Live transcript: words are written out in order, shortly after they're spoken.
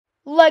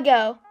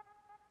Lego.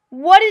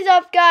 What is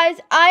up, guys?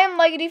 I am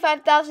Lego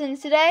 5000.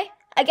 Today,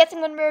 I guess I'm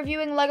going to be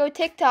reviewing Lego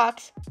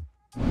TikToks.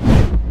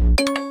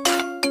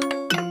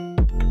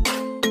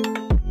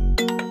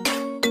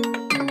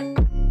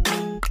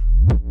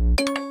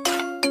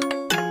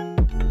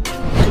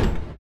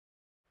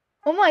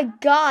 Oh my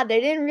god, I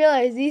didn't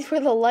realize these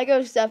were the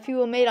Lego stuff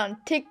people made on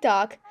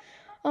TikTok.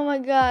 Oh my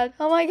god,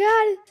 oh my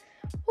god.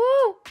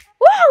 Whoa,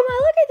 whoa,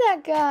 look at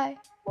that guy.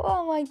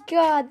 Oh my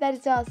god, that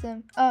is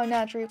awesome. Oh,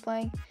 now it's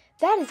replaying.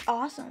 That is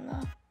awesome,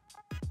 though.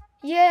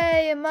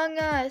 Yay, Among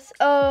Us.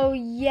 Oh,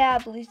 yeah,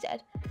 Blue's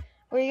dead.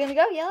 Where are you gonna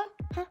go, Yellow?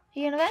 Huh?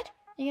 You gonna vent?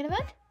 You gonna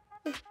vent?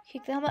 Ooh,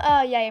 kick the helmet.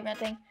 Oh, yeah, you're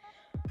venting.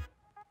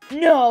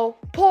 No,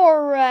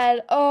 poor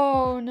Red.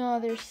 Oh, no,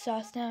 they're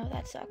sus now.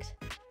 That sucks.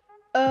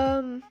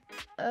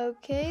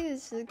 Okay,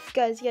 this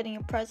guy's getting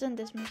a present.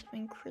 This must have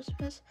been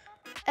Christmas.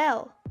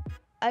 L.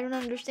 I don't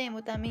understand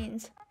what that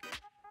means.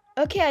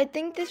 Okay, I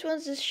think this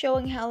one's just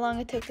showing how long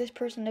it took this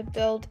person to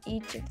build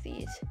each of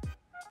these.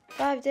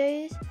 5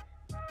 days?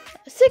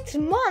 6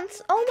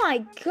 months? Oh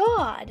my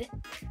god!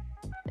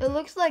 It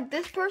looks like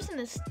this person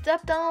has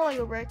stepped on a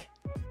Lego brick.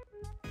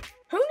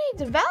 Who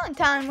needs a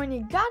Valentine when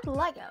you got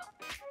Lego?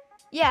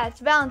 Yeah, it's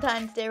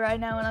Valentine's Day right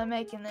now when I'm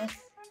making this.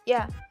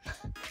 Yeah.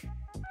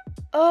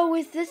 Oh,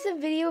 is this a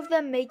video of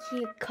them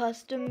making a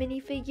custom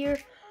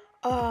minifigure?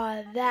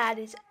 Oh, that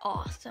is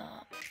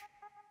awesome.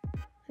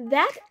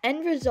 That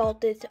end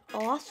result is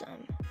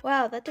awesome.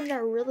 Wow, that turned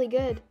out really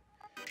good.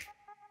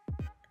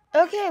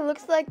 Okay,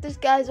 looks like this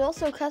guy's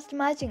also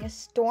customizing a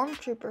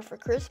stormtrooper for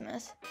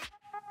Christmas.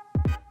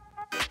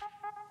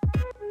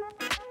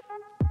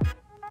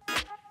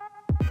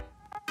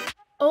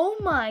 Oh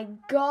my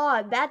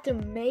god, that's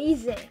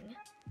amazing.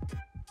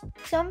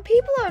 Some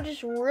people are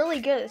just really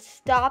good at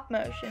stop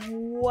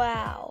motion.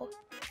 Wow.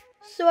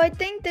 So I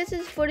think this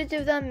is footage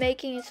of them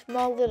making a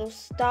small little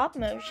stop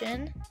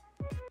motion.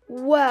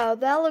 Wow,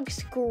 that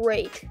looks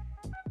great.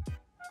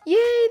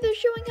 Yay, they're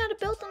showing how to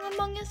build an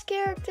Among Us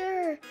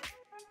character.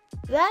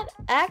 That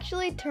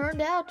actually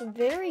turned out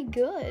very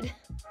good.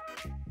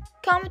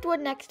 Comment what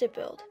next to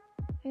build.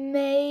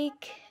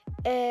 Make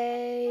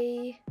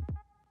a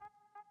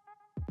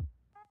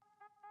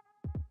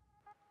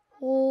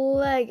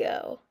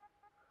Lego.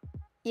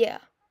 Yeah.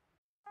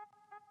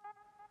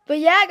 But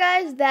yeah,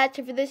 guys, that's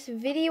it for this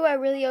video. I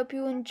really hope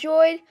you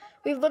enjoyed.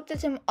 We've looked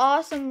at some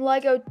awesome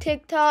Lego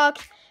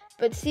TikToks.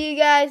 But see you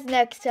guys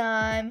next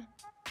time.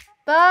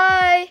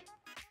 Bye!